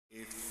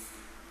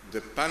The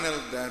panel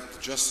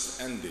that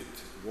just ended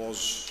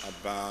was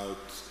about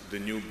the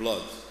new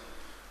blood.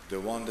 The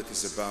one that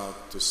is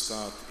about to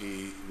start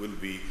will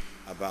be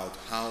about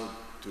how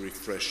to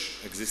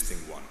refresh existing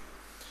one.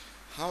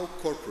 How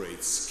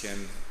corporates can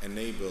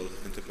enable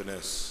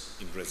entrepreneurs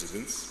in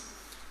residence,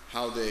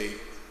 how they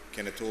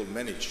can at all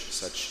manage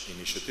such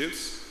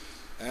initiatives,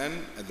 and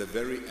at the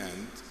very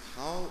end,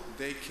 how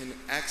they can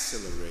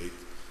accelerate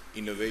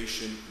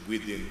innovation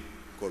within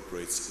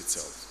corporates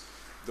itself.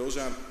 Those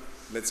are,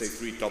 let's say,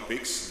 three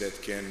topics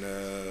that can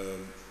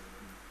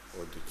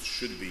or that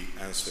should be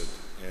answered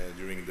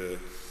during the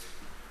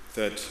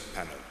third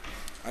panel.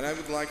 And I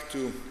would like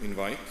to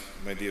invite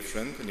my dear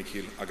friend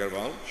Nikhil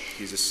Agarwal.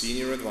 He's a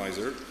senior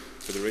advisor,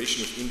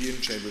 Federation of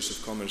Indian Chambers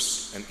of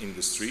Commerce and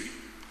Industry,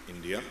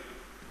 India.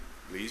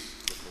 Please,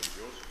 the floor is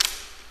yours.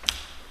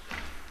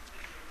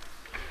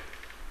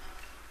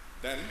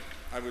 Then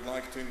I would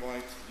like to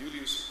invite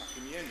Julius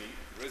Akimieni,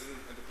 resident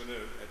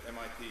entrepreneur at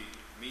MIT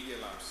Media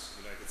Labs,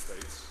 United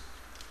States.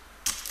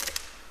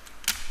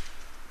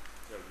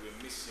 Yeah,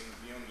 we're missing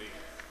the only,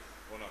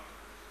 or not?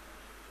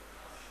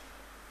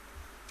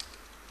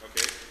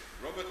 Okay,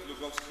 Robert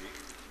Lugowski,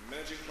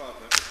 managing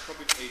partner at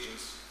Cultivate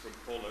agents from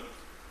Poland.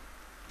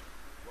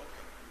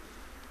 Welcome.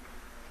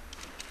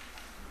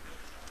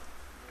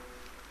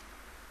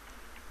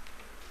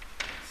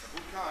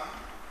 Sabur Khan,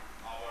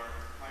 our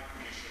High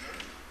Commissioner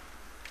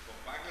from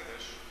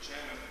Bangladesh,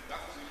 chairman of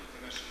Dhaka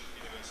International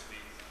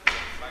University,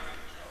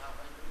 Bangladesh.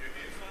 You're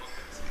here.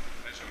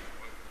 Pleasure.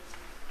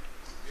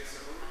 Yes,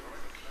 Sabur. All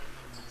right.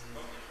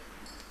 Okay.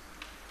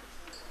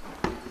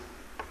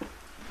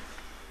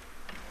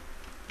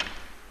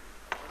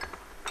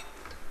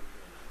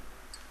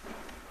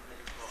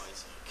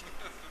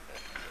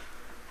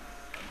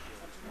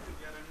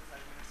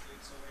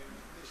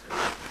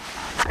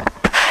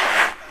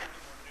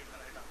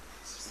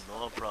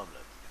 No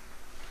problem.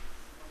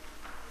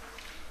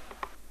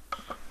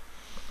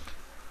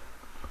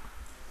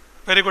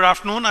 Very good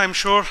afternoon. I'm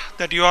sure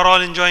that you are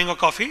all enjoying a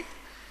coffee.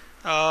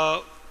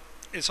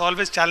 It's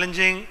always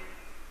challenging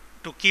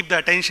to keep the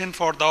attention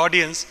for the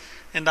audience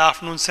in the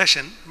afternoon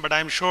session, but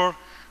I'm sure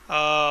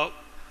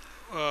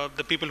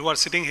the people who are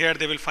sitting here,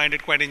 they will find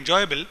it quite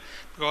enjoyable,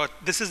 because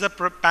this is the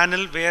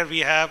panel where we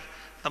have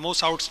the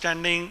most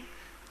outstanding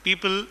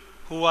people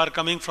who are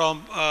coming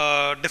from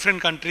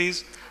different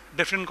countries,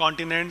 different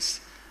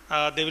continents.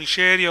 They will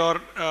share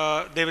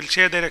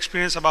their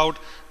experience about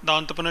the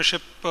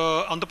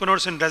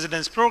entrepreneurs in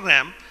residence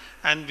program,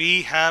 and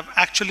we have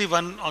actually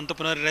one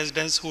entrepreneur in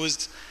residence who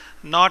is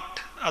not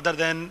other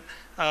than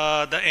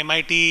the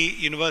MIT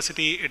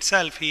University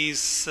itself.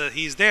 He's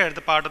there,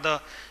 the part of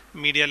the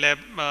Media Lab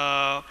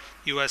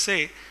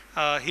USA.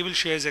 He will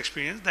share his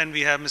experience. Then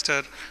we have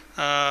Mr.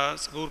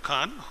 Sabur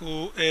Khan,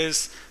 who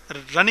is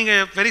running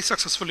a very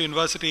successful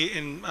university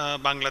in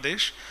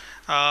Bangladesh.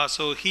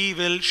 So he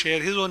will share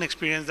his own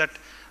experience, that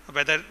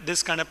whether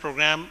this kind of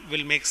program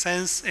will make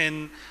sense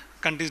in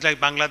countries like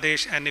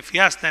Bangladesh, and if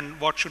yes, then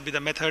what should be the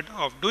method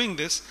of doing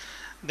this.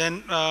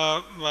 Then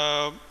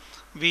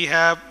we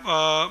have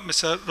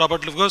Mr.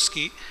 Robert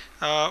Lugowski,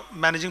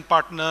 managing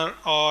partner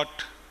at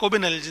Kobe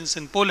Intelligence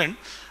in Poland.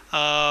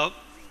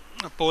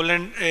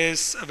 Poland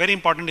is a very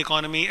important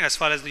economy as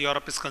far as the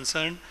Europe is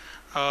concerned.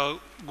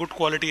 Good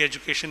quality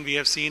education we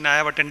have seen. I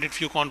have attended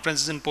few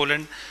conferences in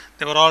Poland.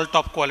 They were all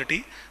top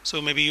quality.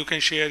 So maybe you can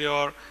share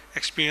your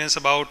experience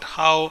about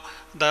how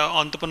the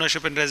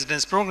entrepreneurship in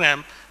residence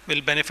program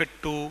will benefit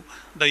to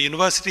the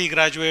university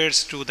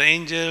graduates, to the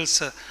angels,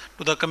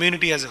 to the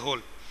community as a whole.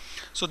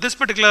 So this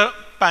particular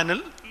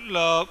panel,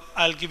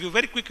 I'll give you a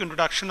very quick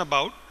introduction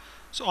about.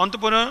 So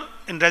entrepreneur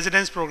in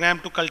residence program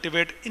to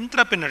cultivate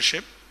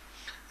intrapreneurship,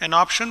 an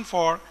option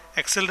for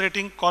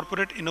accelerating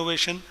corporate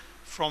innovation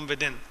from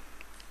within.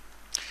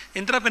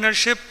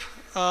 Intrapreneurship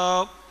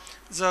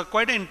is a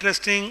quite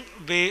interesting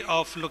way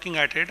of looking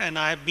at it, and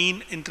I have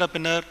been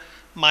entrepreneur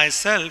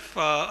myself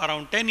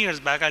around 10 years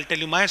back. I'll tell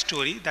you my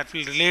story that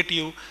will relate to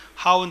you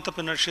how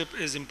entrepreneurship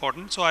is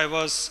important. So I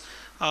was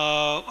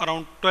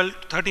around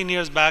 13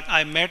 years back,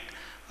 I met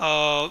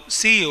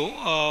CEO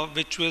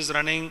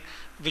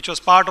which was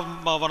part of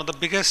one of the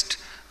biggest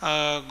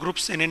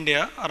groups in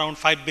India, around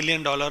 $5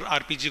 billion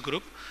RPG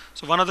group.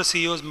 So one of the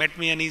CEOs met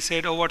me and he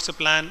said, "Oh, what's the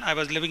plan?" I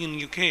was living in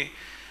UK.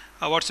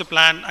 "What's the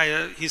plan?"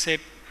 He said,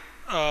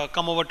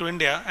 "Come over to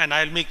India and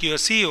I'll make you a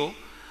CEO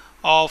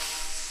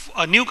of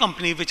a new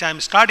company which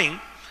I'm starting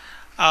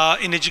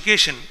in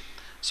education."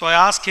 So I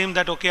asked him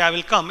that, "Okay, I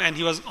will come," and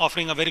he was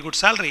offering a very good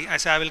salary. I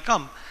said, "I will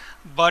come,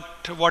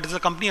 but what is the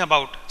company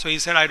about?" So he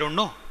said, "I don't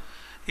know."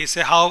 He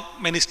said, "How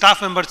many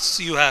staff members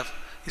you have?"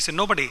 He said,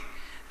 "Nobody."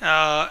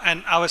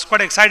 And I was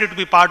quite excited to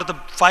be part of the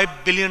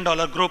 $5 billion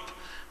group.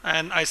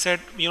 And I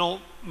said,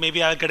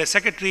 maybe I'll get a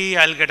secretary,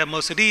 I'll get a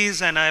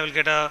Mercedes, and I will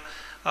get a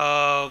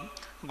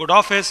good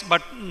office,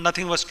 but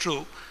nothing was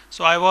true.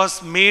 So I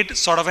was made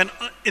sort of an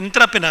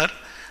entrepreneur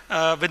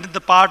within the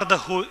part of the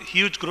whole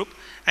huge group.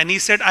 And he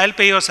said, "I'll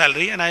pay your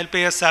salary, and I'll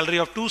pay a salary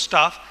of 2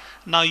 staff.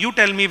 Now you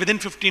tell me within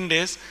 15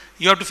 days,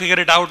 you have to figure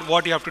it out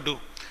what you have to do."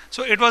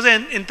 So it was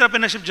an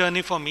entrepreneurship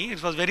journey for me.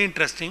 It was very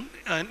interesting.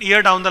 An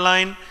year down the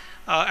line,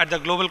 at the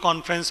global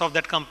conference of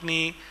that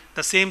company,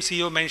 the same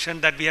CEO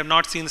mentioned that we have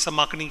not seen some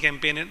marketing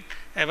campaign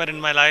ever in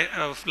my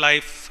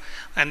life,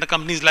 and the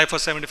company's life for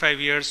 75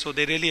 years. So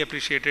they really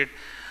appreciate it.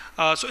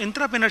 So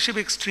entrepreneurship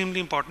is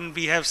extremely important.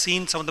 We have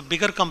seen some of the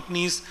bigger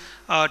companies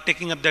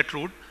taking up that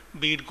route,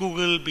 be it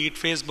Google, be it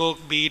Facebook,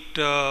 be it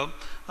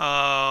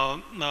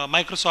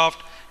Microsoft.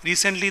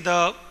 Recently,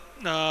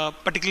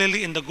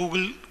 particularly in the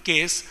Google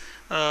case,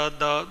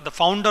 the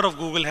founder of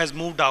Google has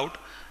moved out,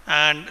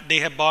 and they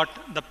have bought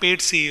the paid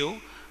CEO.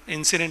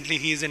 Incidentally,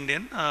 he is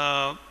Indian.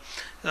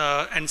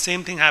 And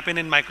same thing happened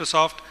in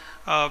Microsoft,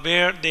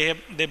 where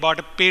they bought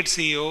a paid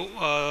CEO,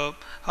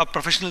 a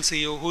professional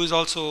CEO, who is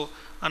also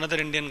another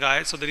Indian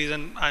guy. So the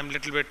reason I'm a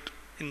little bit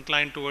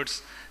inclined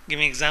towards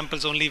giving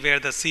examples only where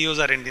the CEOs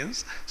are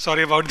Indians.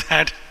 Sorry about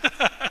that.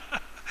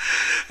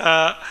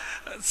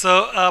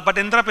 But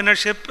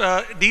entrepreneurship,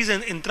 these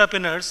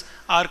entrepreneurs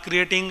are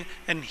creating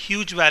a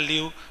huge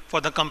value for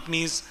the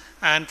companies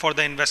and for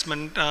the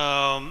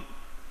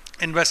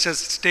investors,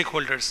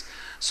 stakeholders.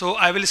 So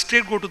I will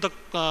straight go to the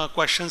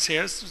questions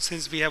here,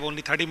 since we have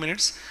only 30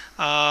 minutes.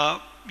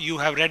 You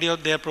have read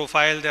their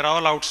profile. They're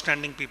all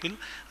outstanding people.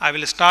 I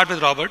will start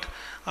with Robert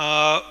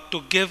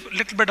to give a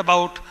little bit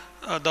about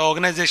the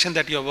organization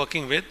that you're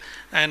working with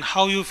and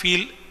how you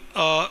feel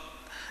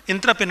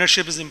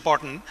entrepreneurship is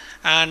important,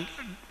 and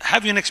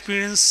have you an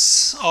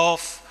experience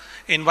of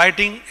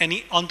inviting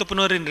any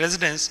entrepreneur in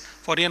residence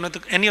for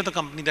any of the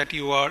company that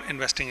you are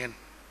investing in?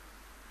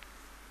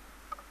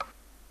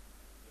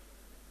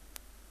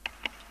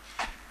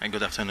 And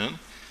good afternoon.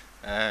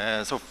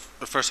 So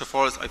first of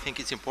all, I think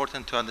it's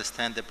important to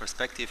understand the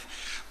perspective.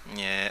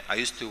 I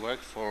used to work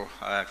for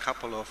a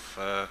couple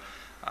of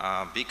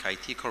big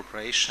IT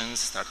corporations,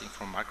 starting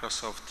from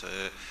Microsoft,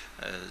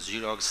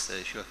 Xerox,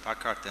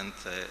 Hewlett-Packard, and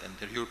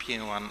the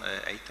European one,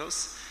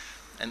 Atos.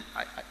 And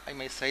I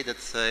may say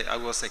that I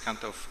was a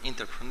kind of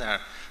entrepreneur.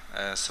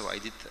 So I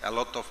did a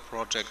lot of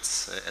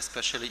projects,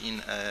 especially in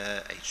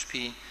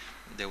HP.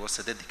 There was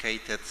a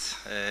dedicated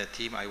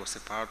team I was a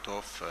part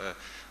of,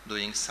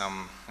 doing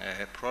some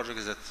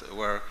projects that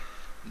were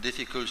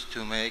difficult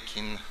to make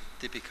in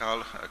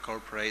typical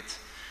corporate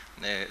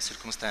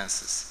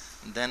circumstances.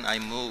 Then I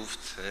moved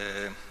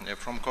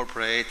from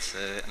corporate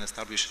and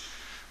established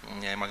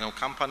my own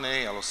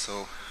company.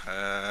 Also,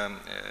 I'm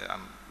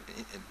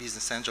a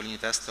business angel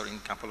investor in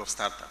a couple of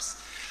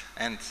startups.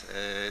 And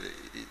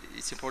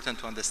it's important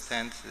to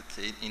understand that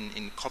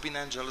in Cobin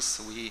Angels,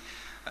 we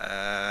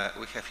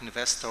have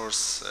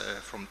investors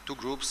from two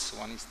groups.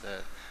 One is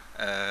the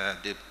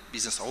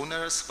business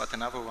owners, but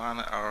another one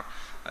are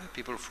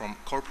people from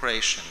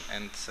corporation,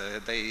 and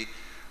they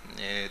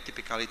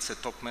typically it's a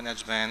top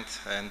management,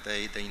 and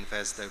they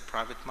invest their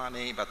private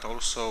money, but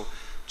also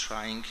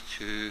trying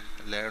to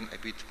learn a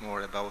bit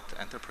more about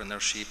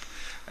entrepreneurship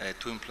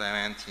to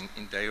implement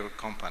in their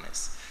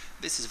companies.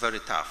 This is very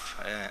tough,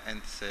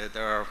 and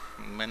there are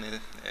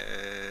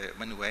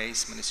many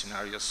ways, many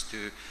scenarios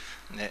to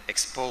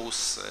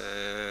expose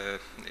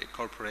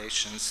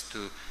corporations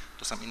to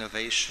some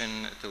innovation,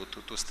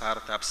 to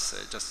startups,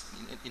 just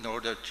in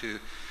order to,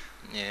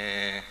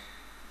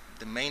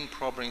 the main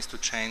problem is to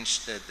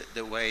change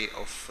the way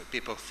of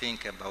people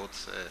think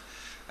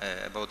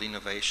about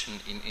innovation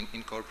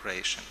in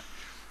corporation.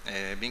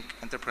 Being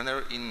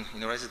entrepreneur in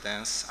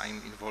residence,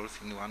 I'm involved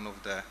in one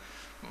of the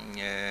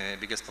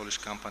biggest Polish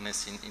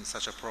companies in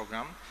such a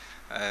program.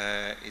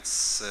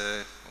 It's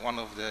one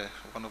of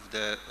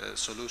the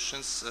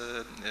solutions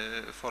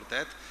for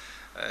that.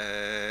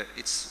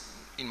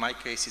 In my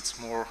case, it's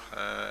more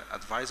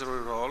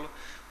advisory role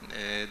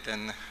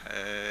than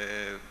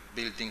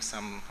building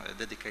some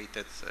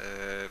dedicated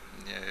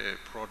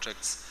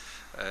projects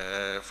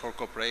for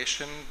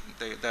corporation.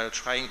 They are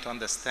trying to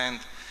understand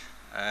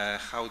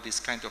how this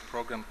kind of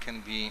program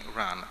can be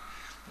run.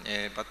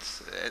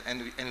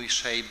 And we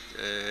shaped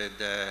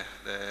the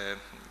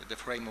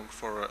framework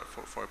for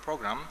a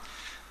program.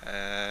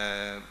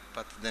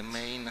 But the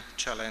main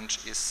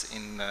challenge is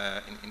in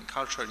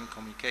culture, in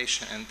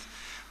communication, and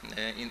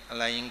in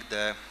aligning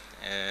the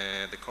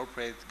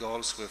corporate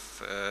goals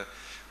with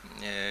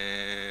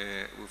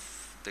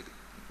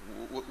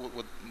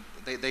what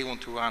they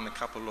want to run a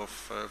couple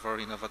of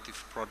very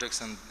innovative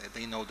projects, and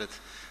they know that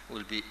it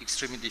will be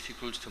extremely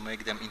difficult to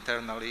make them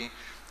internally.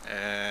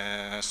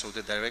 So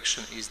the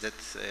direction is that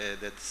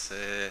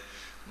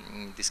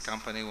this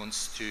company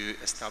wants to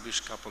establish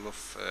a couple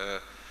of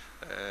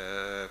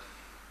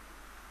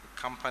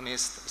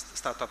companies,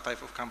 startup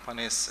type of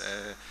companies,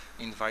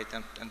 invite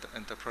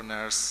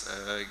entrepreneurs,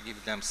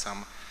 give them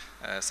some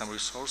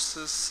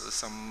resources,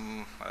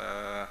 some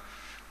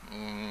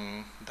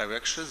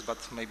directions, but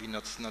maybe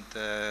not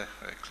a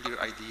clear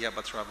idea,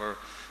 but rather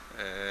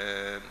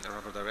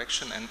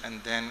direction,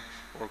 and then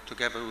work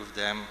together with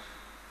them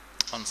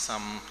on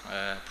some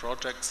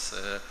projects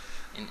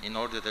in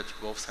order that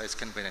both sides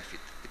can benefit.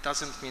 It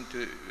doesn't mean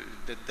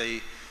that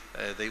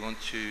they want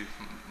to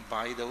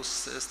buy those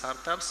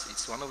startups.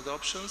 It's one of the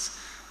options,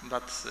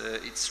 but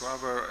it's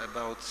rather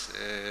about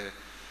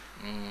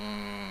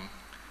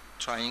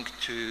trying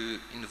to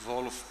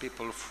involve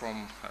people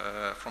from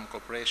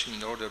corporation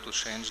in order to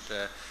change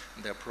the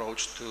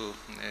approach to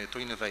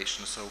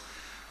innovation. So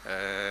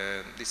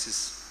this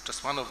is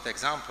just one of the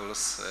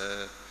examples.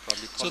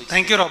 So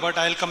thank you, Robert.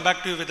 I'll come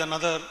back to you with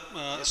another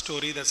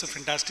story. That's a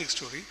fantastic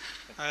story.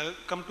 I'll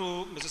come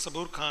to Mr.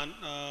 Sabur Khan.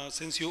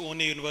 Since you own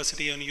a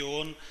university and you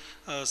own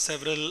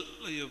several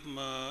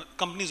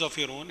companies of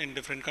your own in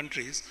different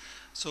countries,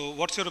 so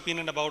what's your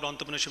opinion about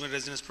entrepreneurship and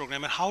residence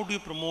program, and how do you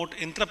promote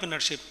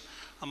entrepreneurship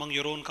among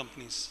your own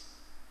companies?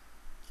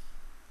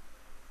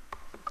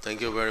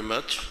 Thank you very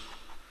much.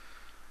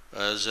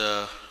 As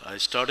I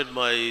started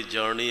my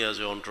journey as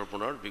an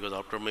entrepreneur, because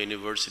after my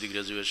university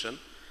graduation,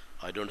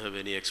 I don't have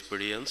any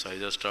experience. I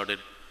just started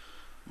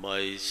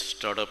my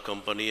startup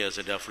company as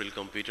a Daffodil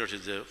Computers.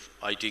 It's a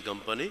IT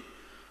company.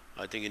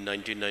 I think in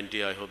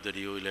 1990, I hope that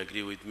you will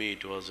agree with me,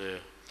 it was a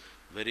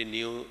very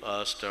new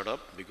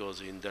startup,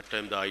 because in that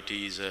time the IT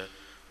is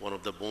one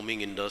of the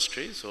booming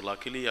industries. So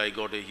luckily I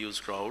got a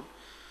huge crowd.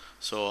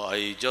 So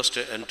I just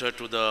entered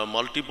to the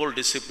multiple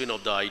discipline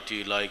of the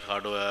IT, like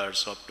hardware,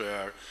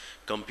 software,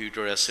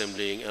 computer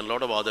assembling, and a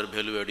lot of other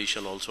value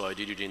addition also I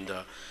did it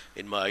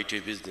in my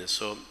IT business.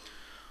 So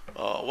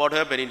what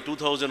happened in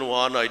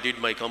 2001, I did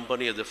my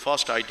company as the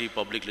first IT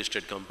public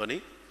listed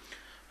company,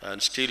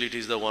 and still it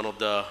is the one of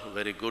the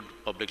very good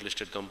public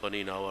listed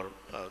company in our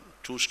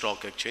two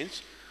stock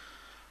exchange.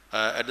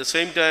 At the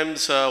same time,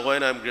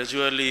 when I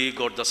gradually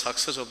got the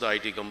success of the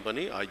IT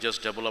company, I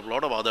just developed a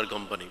lot of other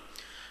company.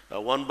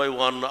 One by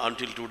one,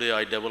 until today,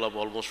 I developed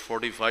almost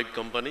 45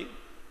 company.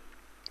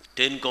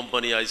 10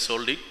 company I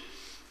sold it.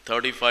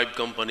 35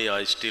 company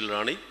I still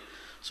running.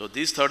 So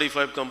these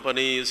 35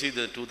 company, you see,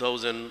 the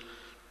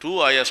 2002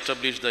 I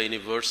established the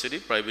university,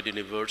 private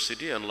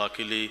university, and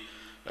luckily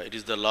it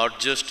is the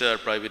largest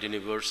private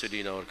university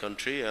in our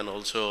country, and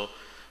also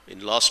in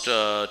last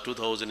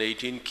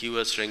 2018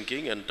 QS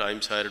ranking and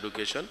Times Higher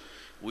Education,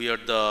 we are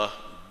the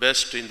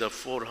best in the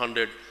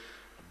 400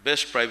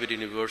 best private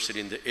university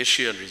in the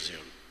Asian region.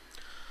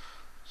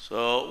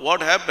 So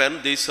what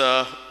happened, this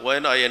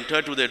when I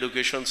entered to the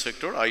education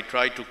sector, I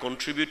tried to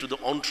contribute to the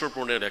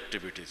entrepreneurial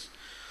activities.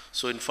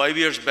 So in 5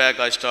 years back,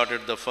 I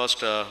started the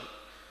first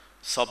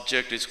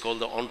subject is called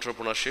the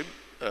entrepreneurship,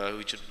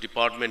 which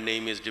department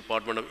name is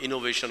Department of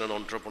Innovation and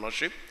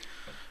Entrepreneurship.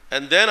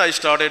 And then I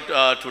started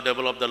to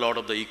develop a lot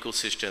of the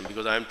ecosystem,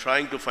 because I am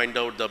trying to find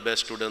out the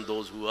best students,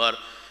 those who are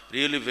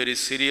really very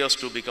serious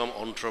to become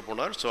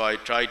entrepreneurs. So I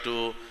try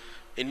to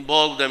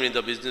involve them in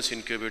the business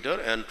incubator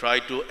and try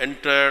to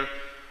enter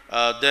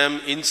them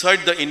inside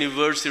the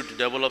university to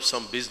develop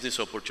some business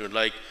opportunity.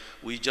 Like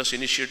we just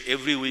initiate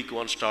every week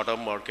one startup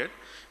market,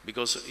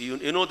 because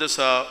you know this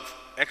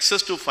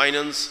access to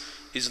finance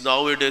is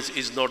nowadays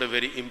is not a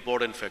very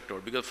important factor,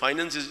 because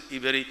finance is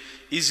very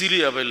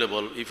easily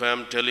available. If I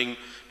am telling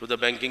to the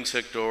banking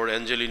sector,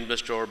 angel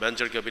investor,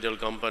 venture capital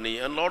company,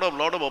 and lot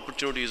of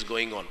opportunities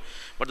going on.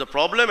 But the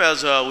problem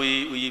as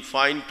we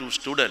find to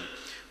student,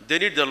 they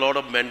need a lot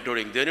of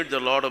mentoring. They need a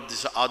lot of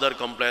these other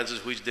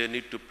compliances which they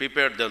need to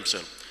prepare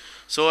themselves.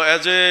 So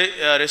as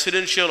a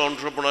residential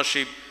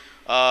entrepreneurship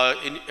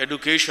in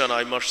education,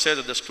 I must say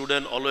that the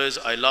student always,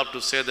 I love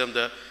to say them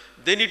that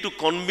they need to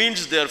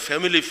convince their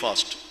family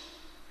first.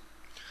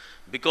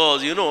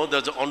 Because you know,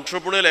 the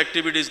entrepreneurial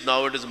activities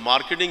nowadays,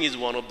 marketing is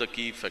one of the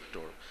key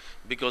factors.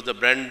 Because the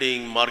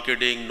branding,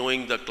 marketing,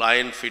 knowing the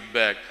client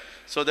feedback.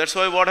 So that's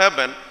why what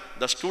happened,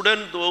 the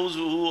student, those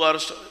who are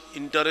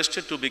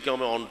interested to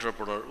become an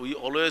entrepreneur, we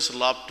always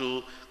love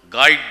to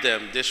guide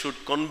them. They should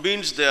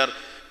convince their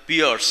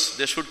peers,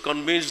 they should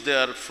convince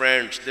their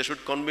friends, they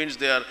should convince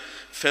their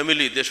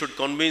family, they should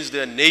convince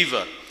their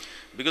neighbor.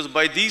 Because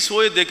by this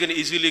way, they can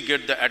easily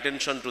get the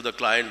attention to the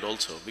client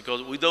also.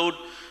 Because without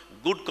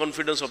good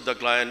confidence of the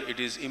client, it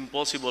is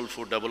impossible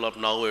to develop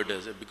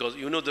nowadays, because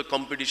you know the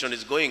competition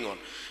is going on.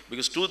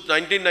 Because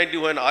 1990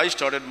 when I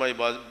started my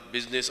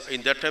business,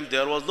 in that time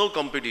there was no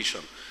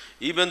competition.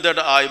 Even that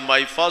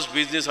my first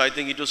business, I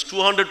think it was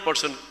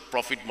 200%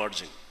 profit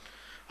margin.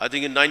 I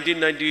think in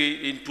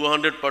 1990 in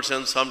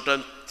 200%,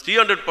 sometimes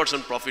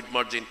 300% profit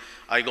margin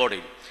I got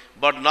it.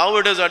 But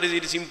nowadays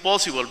it is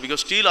impossible, because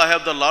still I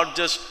have the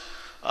largest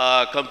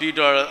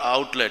computer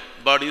outlet,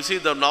 but you see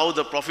now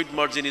the profit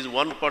margin is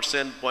 1%,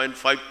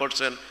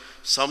 0.5%.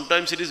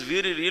 Sometimes it is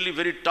really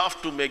very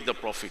tough to make the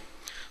profit.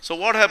 So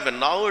what happened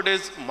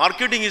nowadays,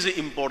 marketing is an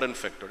important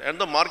factor, and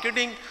the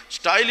marketing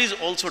style is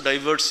also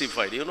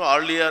diversified. You know,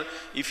 earlier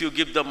if you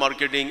give the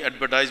marketing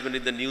advertisement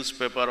in the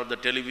newspaper or the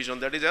television,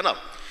 that is enough.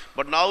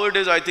 But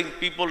nowadays I think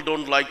people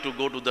don't like to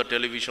go to the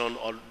television,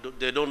 or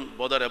they don't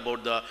bother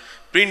about the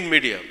print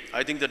media.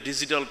 I think the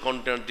digital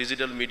content,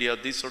 digital media,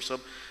 these sorts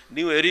of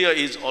new area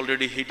is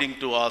already hitting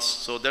to us.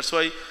 So that's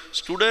why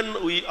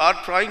student, we are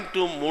trying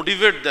to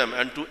motivate them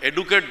and to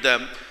educate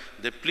them.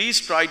 They please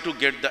try to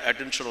get the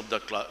attention of the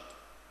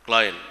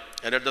client.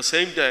 And at the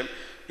same time,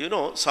 you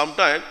know,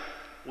 sometimes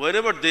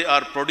whenever they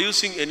are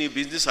producing any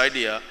business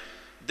idea,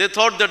 they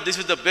thought that this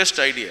is the best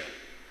idea.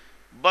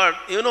 But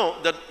you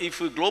know that if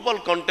we global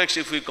context,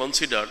 if we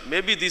consider,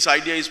 maybe this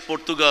idea is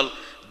Portugal,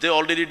 they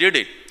already did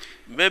it.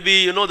 Maybe,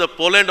 you know, the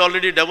Poland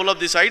already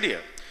developed this idea.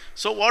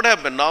 So what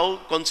happened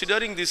now,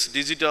 considering this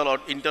digital or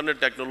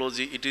internet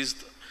technology, it is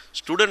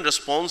student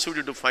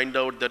responsibility to find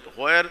out that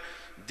where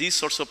these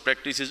sorts of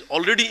practices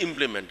already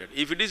implemented.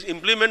 If it is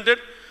implemented,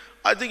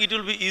 I think it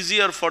will be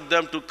easier for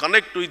them to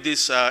connect with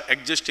this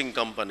existing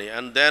company,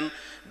 and then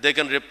they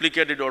can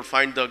replicate it or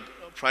find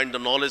the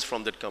knowledge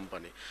from that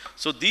company.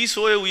 So this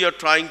way we are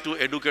trying to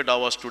educate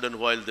our students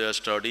while they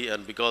study,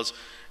 and because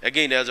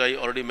again, as I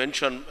already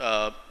mentioned,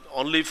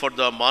 only for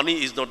the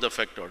money is not the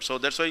factor. So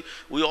that's why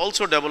we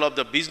also develop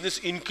the business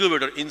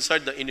incubator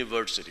inside the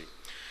university.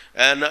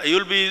 And you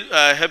will be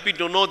happy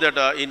to know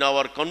that in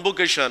our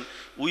convocation,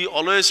 we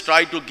always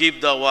try to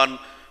give the one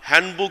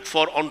handbook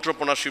for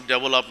entrepreneurship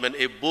development,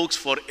 a books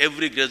for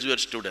every graduate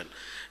student.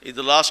 In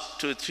the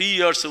last 3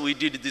 years, we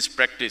did this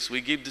practice.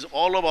 We give this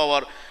all of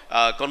our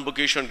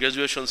convocation,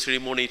 graduation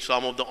ceremony,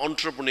 some of the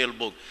entrepreneurial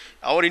book.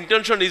 Our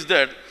intention is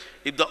that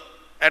if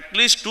at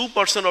least 2%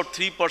 or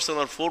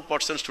 3% or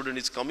 4% student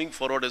is coming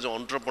forward as an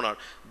entrepreneur,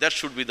 that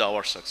should be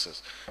our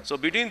success. So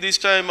between this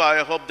time, I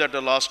hope that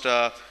the last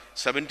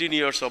 17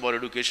 years of our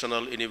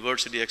educational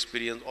university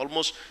experience,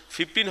 almost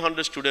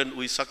 1,500 students,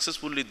 we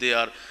successfully, they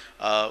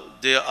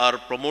are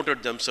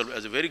promoted themselves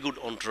as a very good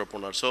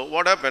entrepreneur. So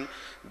what happened,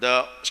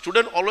 the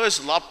student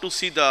always love to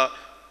see the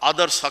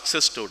other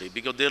success story,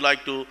 because they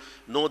like to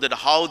know that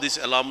how this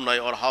alumni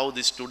or how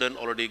this student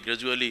already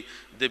gradually,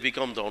 they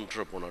become the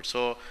entrepreneur.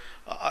 So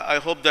I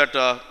hope that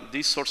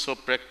these sorts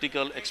of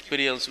practical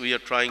experience we are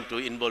trying to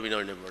involve in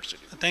our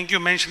university. Thank you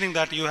mentioning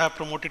that you have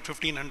promoted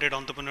 1,500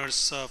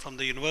 entrepreneurs from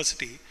the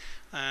university,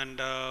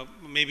 and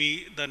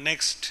maybe the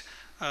next,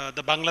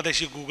 the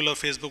Bangladeshi Google or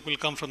Facebook will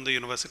come from the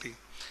university.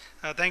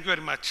 Thank you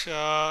very much.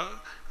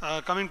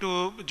 Coming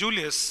to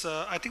Julius,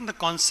 I think the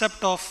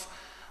concept of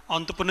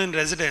entrepreneur in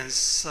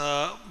residence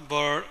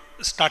were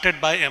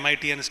started by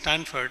MIT and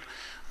Stanford.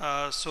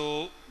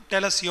 So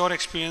tell us your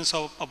experience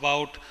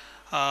about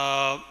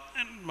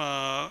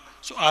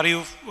so are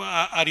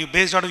you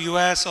based out of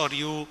US, or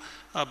you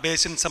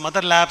based in some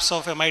other labs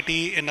of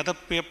MIT in other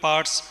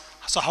parts?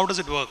 So how does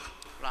it work?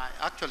 Right.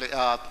 Actually,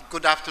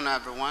 good afternoon,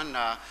 everyone.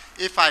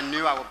 If I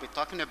knew I would be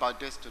talking about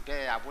this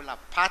today, I would have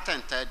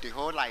patented the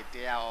whole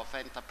idea of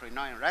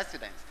entrepreneur in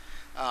residence.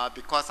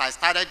 Because I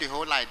started the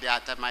whole idea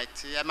at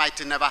MIT.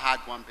 MIT never had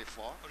one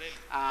before. Oh, really?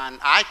 And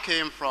I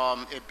came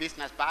from a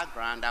business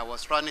background. I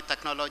was running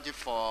technology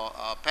for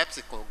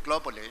PepsiCo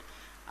globally.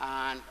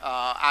 And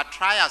I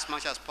try as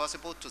much as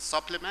possible to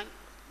supplement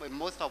with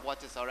most of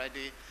what is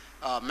already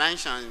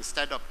mentioned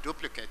instead of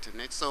duplicating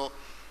it. So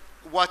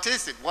what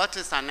is it? What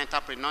is an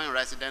entrepreneur in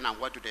residence, and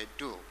what do they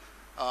do?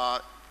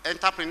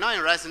 Entrepreneur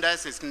in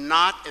residence is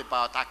not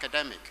about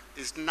academic.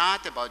 It's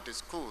not about the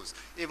schools,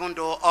 even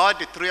though all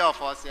the three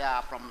of us here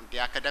are from the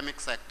academic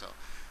sector.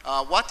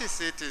 What is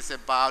it is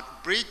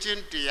about bridging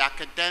the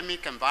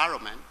academic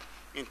environment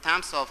in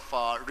terms of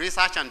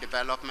research and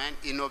development,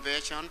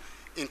 innovation,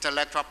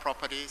 intellectual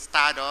property,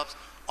 startups,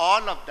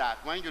 all of that.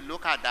 When you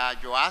look at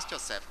that, you ask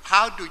yourself,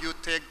 how do you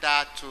take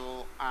that to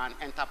an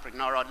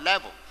entrepreneurial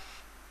level?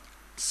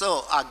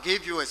 So I'll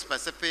give you a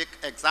specific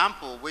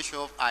example, which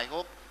I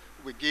hope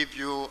will give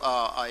you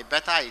a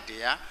better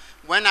idea.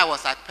 When I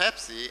was at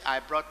Pepsi, I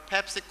brought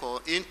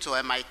PepsiCo into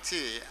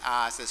MIT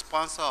as a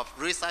sponsor of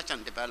research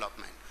and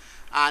development.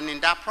 And in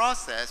that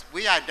process,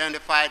 we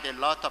identified a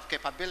lot of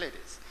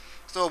capabilities.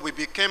 So we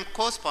became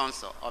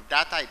co-sponsor of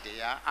that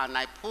idea, and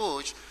I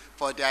pushed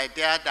for the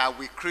idea that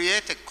we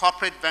create a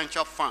corporate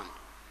venture fund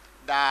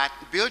that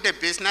build a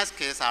business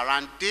case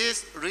around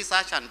these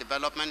research and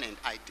development and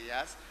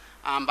ideas.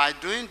 And by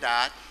doing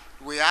that,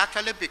 we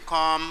actually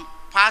become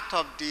part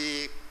of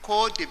the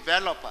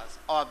co-developers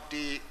of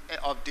the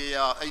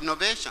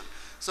innovation.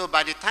 So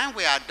by the time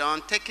we are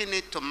done, taking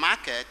it to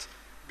market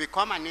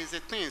become an easy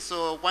thing.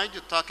 So when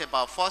you talk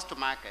about first to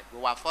market, we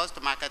were first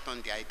to market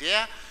on the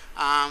idea,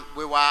 and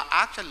we were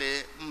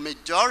actually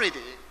majority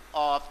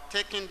of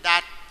taking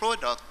that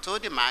product to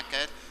the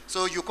market,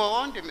 so you go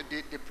on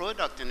the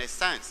product in a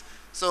sense.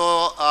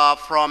 So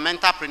from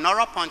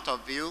entrepreneurial point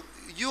of view,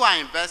 you are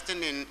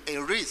investing in a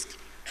risk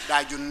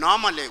that you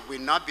normally will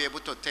not be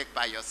able to take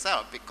by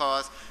yourself,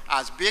 because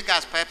as big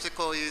as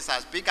PepsiCo is,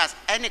 as big as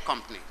any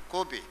company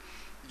could be,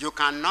 you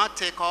cannot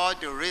take all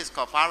the risk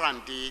of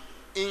R&D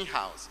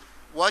in-house.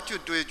 What you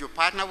do is you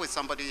partner with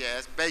somebody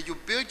else, but you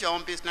build your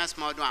own business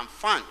model and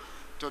fund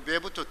to be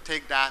able to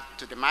take that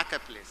to the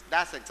marketplace.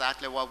 That's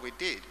exactly what we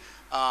did.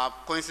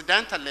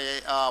 Coincidentally,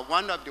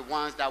 one of the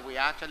ones that we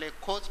actually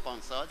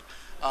co-sponsored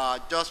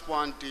just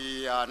won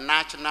the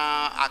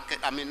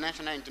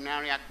National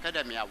Engineering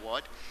Academy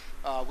Award,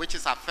 which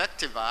is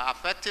Affectiva.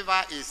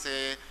 Affectiva is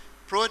a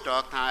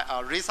product,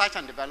 research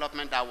and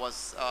development that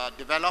was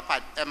developed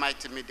at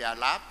MIT Media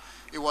Lab.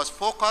 It was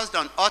focused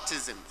on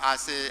autism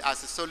as a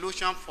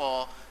solution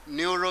for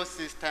neural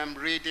system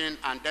reading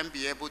and then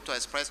be able to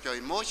express your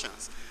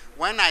emotions.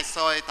 When I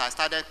saw it, I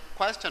started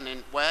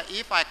questioning, well,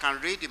 if I can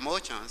read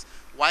emotions,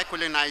 why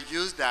couldn't I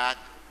use that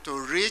to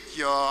read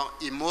your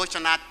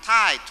emotional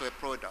tie to a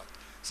product?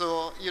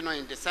 So, you know,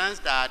 in the sense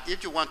that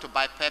if you want to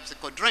buy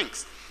PepsiCo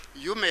drinks,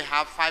 you may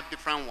have 5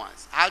 different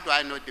ones. How do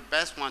I know the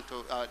best one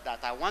that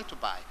I want to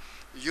buy?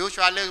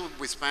 Usually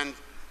we spend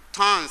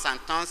tons and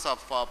tons of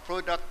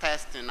product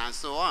testing and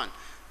so on.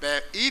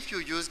 But if you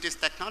use this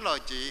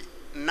technology,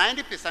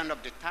 90%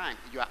 of the time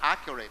you are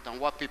accurate on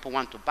what people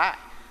want to buy,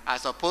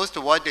 as opposed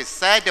to what they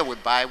said they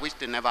would buy, which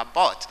they never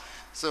bought.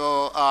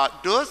 So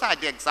those are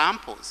the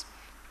examples.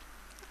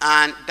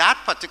 And that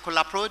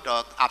particular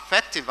product,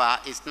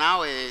 Affectiva, is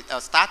now a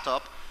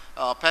startup.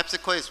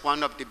 PepsiCo is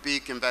one of the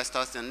big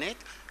investors in it,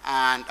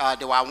 and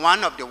they were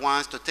one of the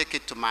ones to take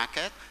it to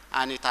market,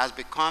 and it has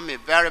become a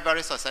very,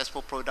 very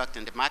successful product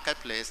in the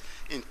marketplace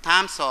in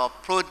terms of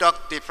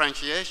product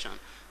differentiation.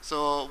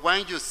 So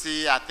when you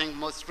see, I think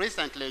most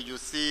recently you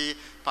see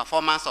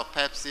performance of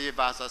Pepsi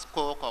versus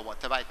Coke or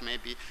whatever it may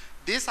be,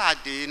 these are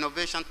the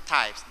innovation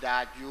types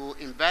that you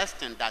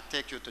invest in that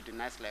take you to the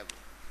next level.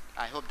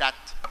 I hope that.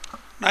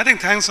 I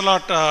think thanks a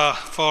lot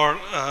for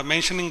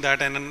mentioning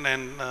that, and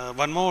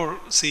one more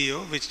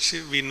CEO, which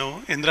we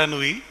know, Indra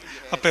Nui,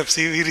 of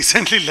Pepsi, he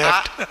recently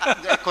left.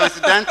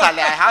 Coincidentally,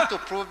 I have to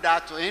prove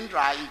that to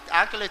Indra. It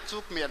actually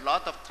took me a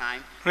lot of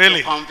time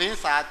to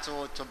convince her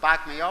to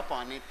back me up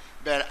on it.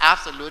 But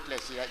absolutely,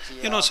 she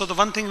you know, so the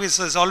one thing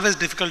is always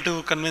difficult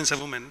to convince a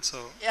woman. So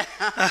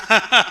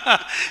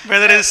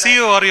whether it's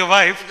you or your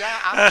wife. Yeah,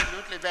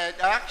 absolutely. But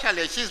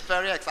actually, she's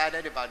very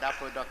excited about that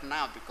product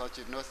now because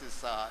she knows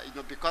it's, you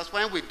know, because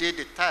when we did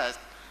the test,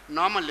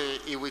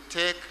 normally it would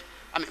take,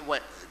 I mean,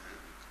 well,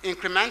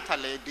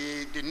 incrementally,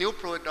 the new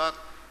product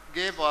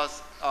gave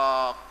us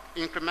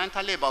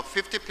incrementally about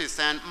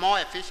 50% more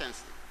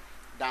efficiency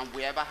than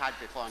we ever had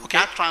before. And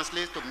that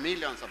translates to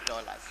millions of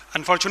dollars.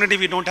 Unfortunately,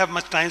 we don't have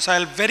much time, so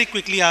I'll very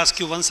quickly ask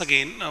you once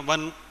again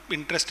one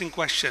interesting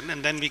question,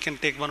 and then we can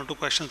take 1 or 2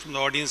 questions from the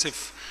audience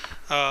if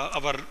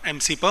our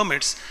MC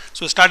permits.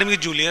 So starting with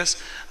Julius,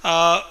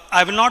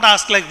 I will not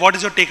ask like what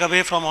is your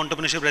takeaway from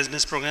Entrepreneurship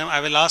Residence Program. I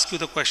will ask you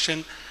the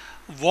question,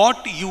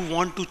 what you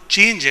want to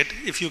change it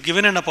if you're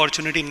given an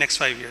opportunity in next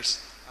 5 years?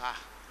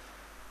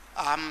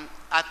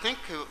 I think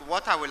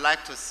what I would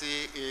like to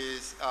see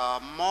is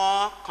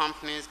more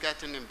companies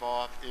getting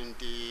involved in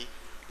the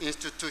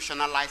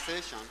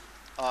institutionalization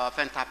of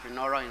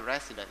entrepreneurial in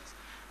residence.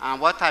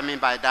 And what I mean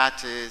by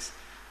that is,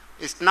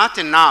 it's not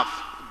enough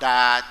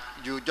that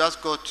you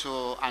just go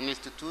to an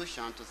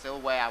institution to say, oh,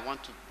 well, I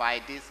want to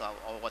buy this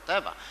or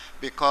whatever.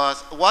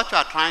 Because what you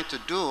are trying to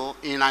do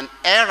in an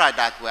era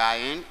that we are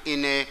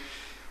in a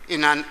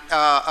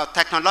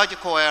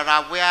technological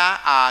era where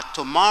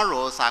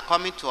tomorrows are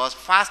coming to us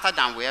faster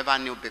than we ever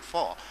knew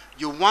before.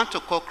 You want to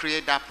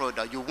co-create that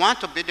product. You want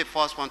to be the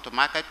first one to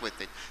market with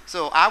it.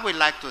 So I would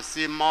like to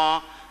see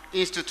more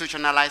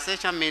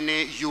institutionalization,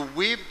 meaning you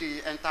weave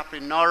the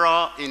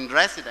entrepreneurial in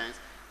residence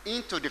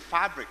into the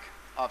fabric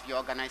of your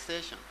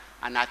organization.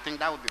 And I think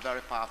that would be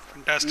very powerful.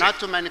 Fantastic. Not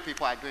too many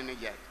people are doing it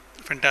yet.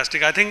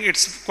 Fantastic. I think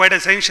it's quite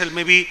essential.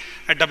 Maybe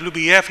at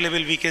WBAF level,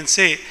 we can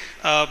say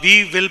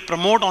we will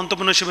promote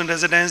entrepreneurship in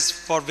residence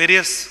for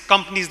various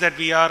companies that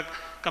we are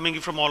coming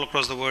from all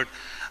across the world.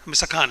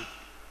 Mr. Khan,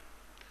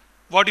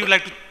 what do you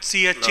like to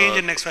see a change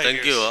in next 5 years?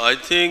 Thank you. I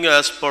think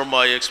as per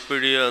my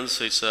experience,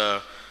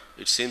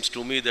 it seems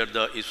to me that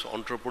if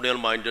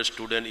entrepreneurial-minded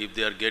student, if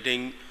they are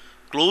getting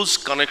close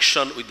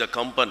connection with the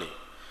company,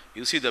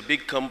 you see the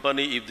big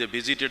company, if they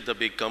visited the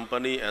big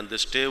company and they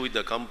stay with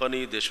the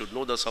company, they should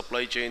know the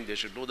supply chain, they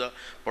should know the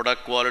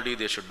product quality,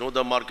 they should know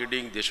the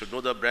marketing, they should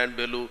know the brand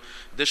value,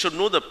 they should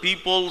know the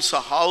people,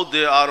 so how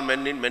they are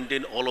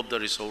maintain all of the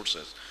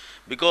resources.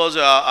 Because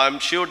I'm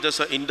sure there's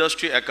an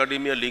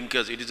industry-academia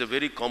linkage. It is a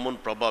very common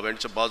proverb and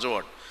it's a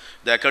buzzword,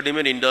 the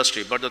academic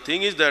industry. But the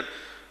thing is that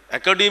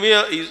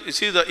academia is, you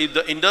see, if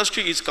the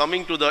industry is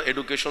coming to the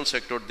education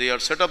sector, they are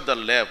set up the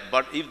lab,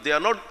 but if they are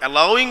not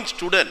allowing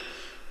students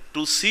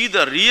to see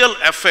the real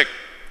effect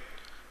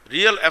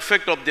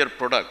of their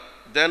product,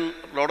 then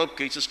a lot of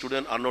cases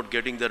students are not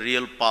getting the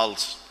real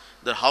pulse,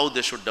 how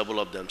they should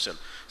develop themselves.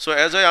 So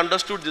as I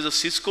understood, there's a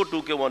Cisco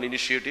took one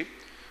initiative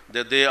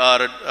that they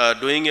are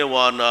doing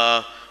one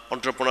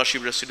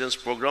entrepreneurship residence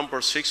program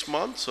for 6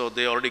 months. So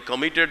they already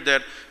committed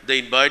that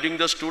they're inviting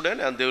the student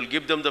and they will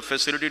give them the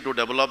facility to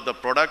develop the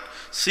product,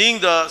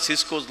 seeing the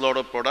Cisco's lot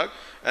of product.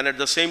 And at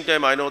the same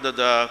time, I know that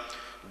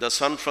the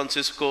San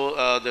Francisco,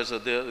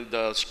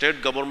 the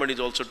state government is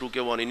also took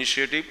one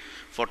initiative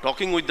for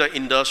talking with the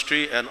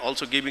industry and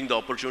also giving the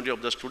opportunity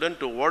of the student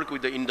to work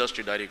with the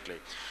industry directly.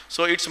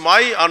 So it's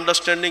my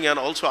understanding, and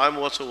also I'm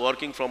also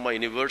working from my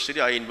university.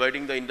 I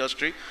inviting the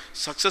industry,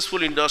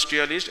 successful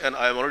industrialist, and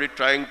I'm already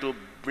trying to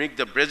bring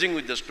the bridging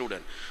with the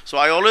student. So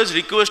I always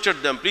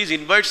requested them, please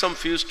invite some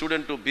few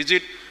students to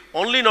visit,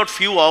 only not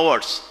few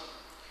hours.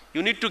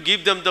 You need to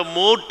give them the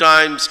more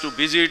times to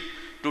visit,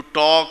 to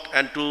talk,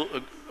 and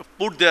to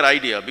put their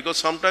idea, because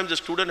sometimes the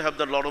student have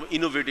a lot of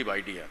innovative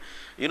idea.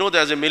 You know,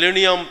 there's a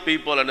millennium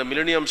people and a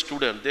millennium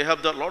student, they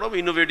have a lot of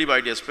innovative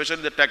ideas,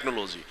 especially the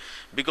technology.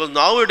 Because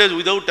nowadays,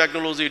 without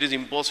technology, it is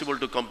impossible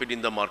to compete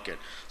in the market.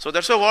 So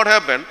that's why what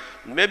happened,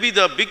 maybe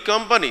the big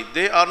company,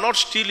 they are not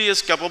still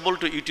as capable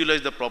to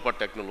utilize the proper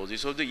technology.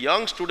 So the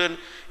young student,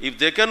 if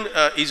they can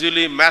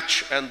easily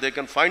match and they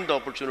can find the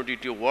opportunity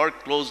to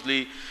work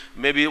closely,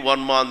 maybe 1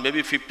 month,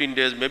 maybe 15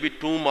 days, maybe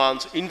 2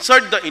 months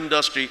inside the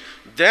industry,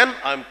 then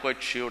I'm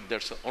quite sure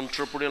that's an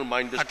entrepreneurial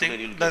minded I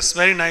student. think that's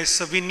very nice.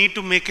 So we need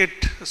to make it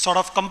sort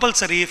of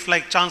compulsory, if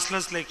like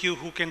chancellors like you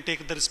who can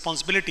take the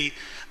responsibility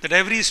that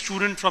every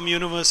student from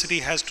university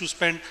has to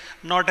spend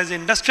not as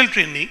industrial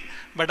training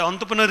but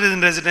entrepreneur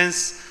in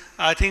residence.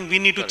 I think we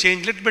need to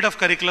change a little bit of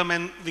curriculum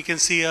and we can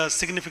see a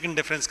significant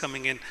difference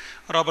coming in.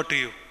 Robert, to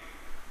you.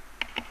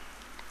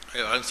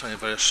 I'll answer in a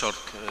very short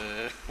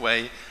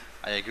way.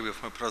 I agree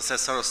with my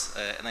professors,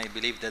 and I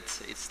believe that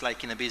it's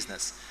like in a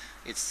business.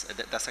 It's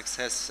the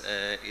success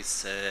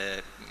is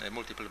a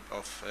multiple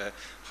of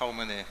how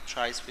many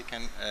tries we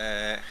can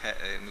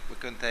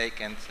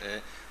take, and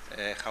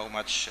how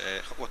much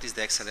what is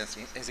the excellence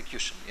in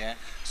execution. Yeah.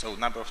 So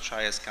number of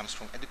tries comes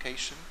from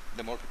education.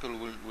 The more people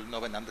will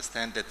know and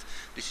understand that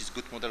this is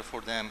good model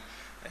for them,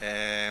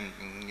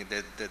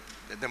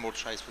 the more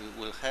tries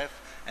we will have,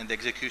 and the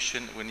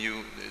execution, when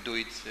you do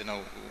it, you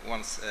know,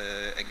 once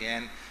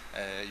again,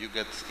 you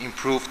get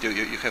improved.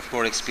 You have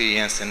more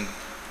experience, and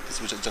this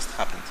will just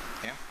happened.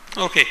 Yeah.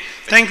 Okay,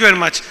 thank you very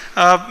much.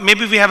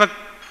 Maybe we have a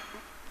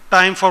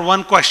time for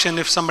one question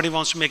if somebody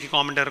wants to make a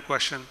comment or a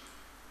question.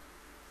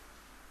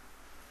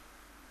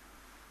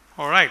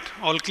 All right,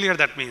 all clear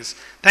that means.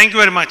 Thank you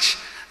very much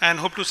and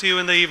hope to see you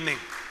in the evening.